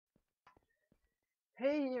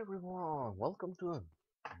Hey everyone, welcome to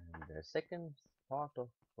the second part of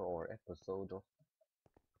our episode of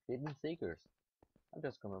Hidden Seekers. I'm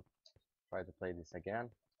just gonna try to play this again,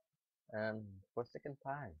 and for a second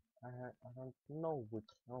time. I don't know which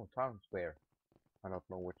town square. I don't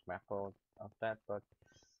know which map of that, but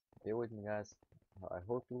bear with me, guys. I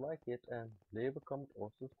hope you like it and leave a comment or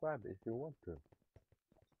subscribe if you want to.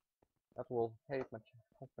 That will help my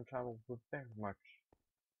channel very much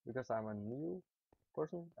because I'm a new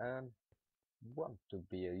person and want to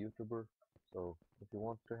be a YouTuber, so if you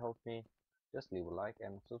want to help me, just leave a like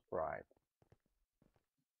and subscribe.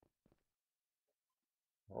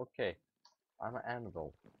 Okay, I'm an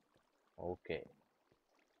anvil. Okay,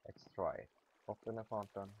 let's try it. Open a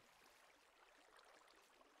fountain.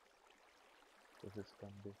 This is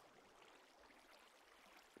gonna be...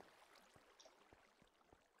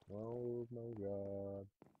 Oh my god.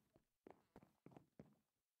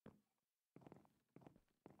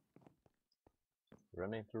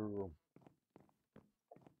 Running through room.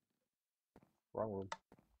 Wrong room.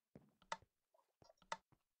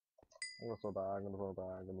 I'm gonna so die, I'm gonna so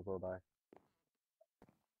die, I'm gonna so die.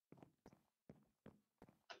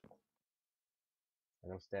 I'm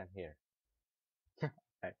gonna stand here.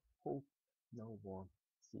 I hope no one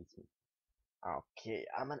sees me. Okay,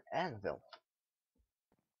 I'm an anvil.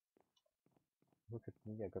 Look at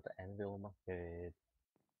me, I got an anvil on my head.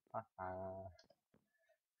 Haha.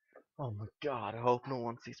 Oh my god, I hope no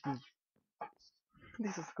one sees me.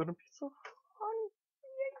 This is gonna be so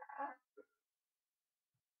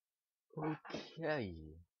fun. Okay.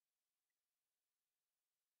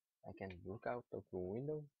 I can look out of the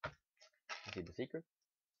window. See the secret.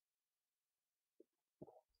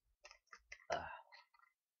 Ah.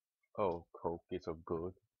 Oh, Coke is so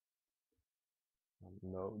good.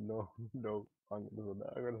 No, no, no. I'm gonna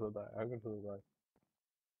die. I'm gonna die. I'm gonna die.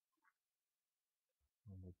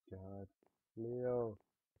 Oh my god. Leo.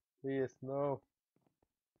 Please, no.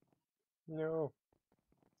 No.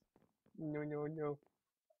 No, no, no.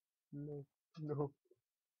 No. No.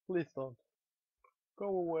 Please don't. Go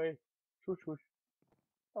away. Shush, shush.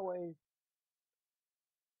 Away.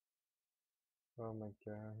 Oh my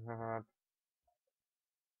god.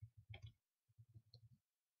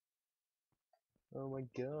 Oh my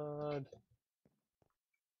god.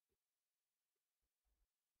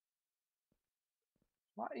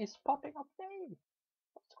 What is popping up there?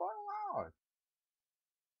 What's going on?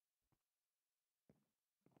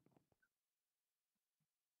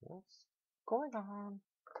 What's going on?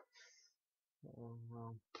 Oh,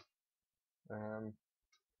 well. Um,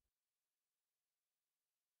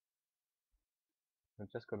 I'm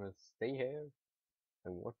just gonna stay here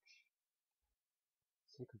and watch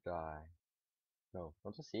Seeker die. No,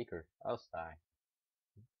 not a Seeker, us die.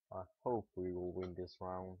 I hope we will win this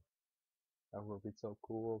round. That will be so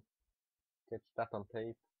cool. Catch that on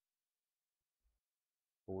tape.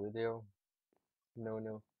 Video. No,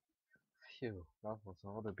 no. Phew, that was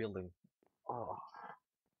another building. Oh,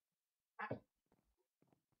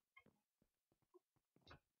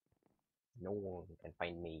 no one can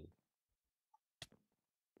find me.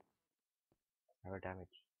 Never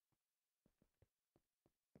damage.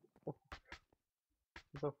 Oh,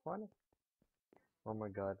 so funny. Oh my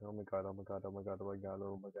god, oh my god, oh my god, oh my god, oh my god,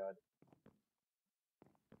 oh my god.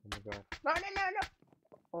 Oh my god. No, no, no, no!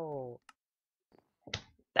 Oh,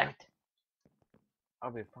 damn it! I'll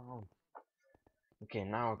be found. Okay,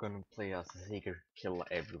 now we're gonna play as a Seeker, kill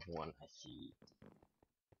everyone I see.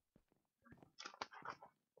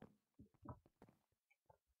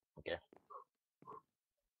 Okay,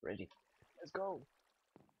 ready. Let's go!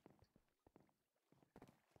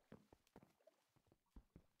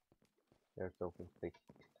 There's open space.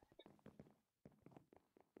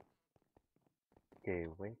 Okay,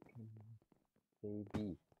 where can they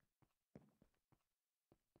be?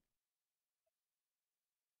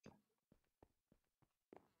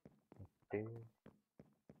 There,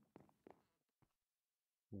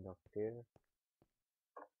 not there.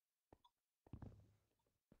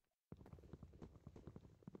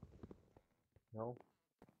 No,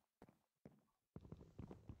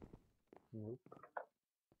 nope.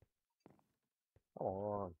 Come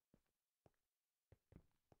on,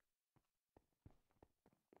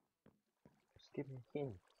 just give me a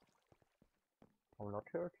hint. I'll not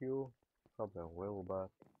hurt you. Probably will, but...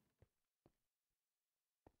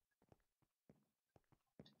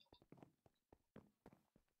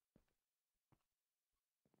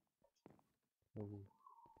 Ooh.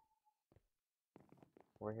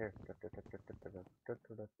 We're here.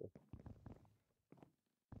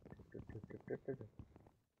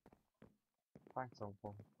 Find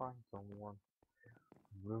someone, find someone.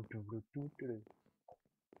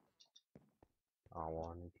 I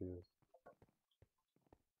want to.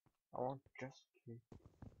 I want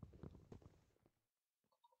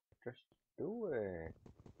just do it.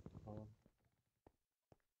 Um,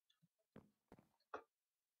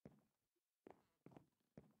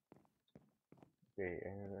 okay,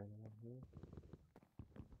 anyone here?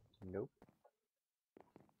 Nope.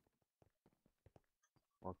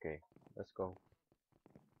 Okay, let's go.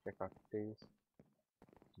 Check out this.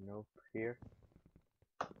 Nope. Here.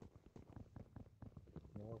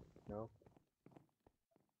 Nope. Nope.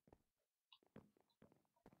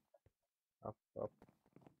 Up. Up.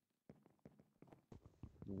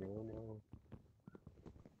 No. No.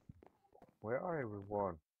 Where are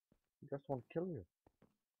everyone? I just want to kill you.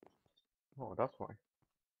 Oh, that's why.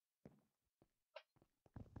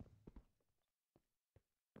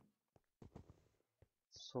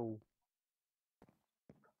 So.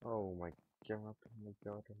 Oh my god. Oh my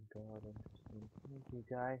god. Oh my god. I just want to find you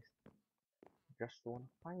guys. Just want to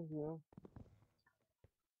find you.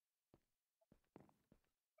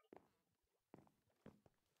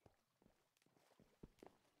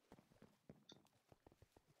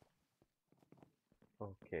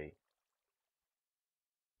 Okay.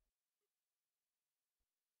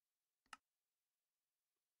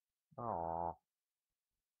 Oh.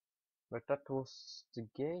 But that was the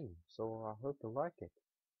game, so I hope you like it.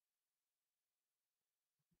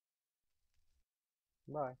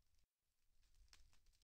 Bye.